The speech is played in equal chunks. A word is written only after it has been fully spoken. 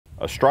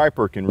A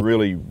striper can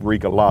really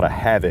wreak a lot of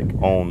havoc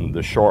on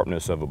the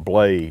sharpness of a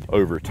blade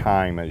over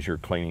time as you're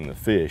cleaning the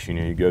fish. You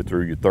know, you go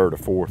through your third or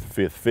fourth,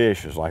 fifth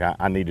fish, it's like,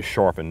 I need to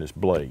sharpen this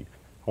blade.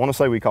 I want to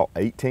say we caught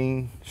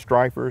 18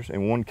 stripers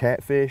and 1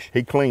 catfish.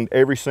 He cleaned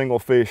every single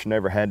fish,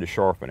 never had to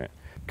sharpen it.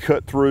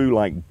 Cut through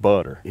like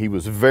butter. He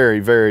was very,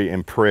 very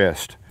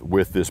impressed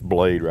with this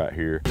blade right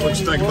here. What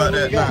you think about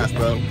that knife,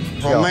 bro?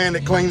 For a man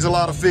that cleans a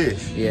lot of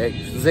fish. Yeah,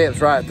 it zips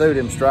right through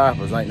them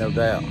stripers, ain't no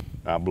doubt.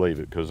 I believe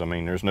it, because I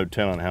mean, there's no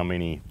telling how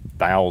many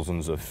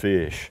thousands of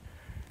fish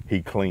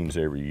he cleans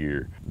every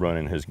year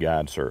running his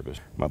guide service.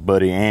 My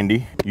buddy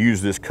Andy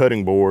used this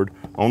cutting board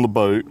on the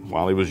boat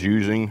while he was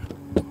using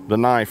the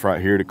knife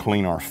right here to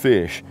clean our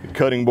fish. The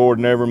cutting board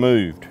never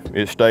moved.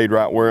 It stayed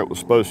right where it was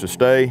supposed to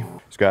stay.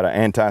 It's got an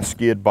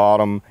anti-skid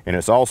bottom, and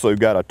it's also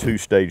got a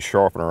 2-stage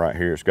sharpener right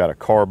here. It's got a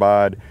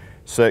carbide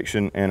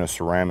section and a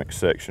ceramic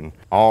section,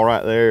 all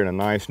right there in a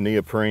nice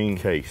neoprene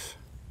case.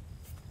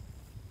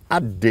 I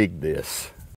dig this.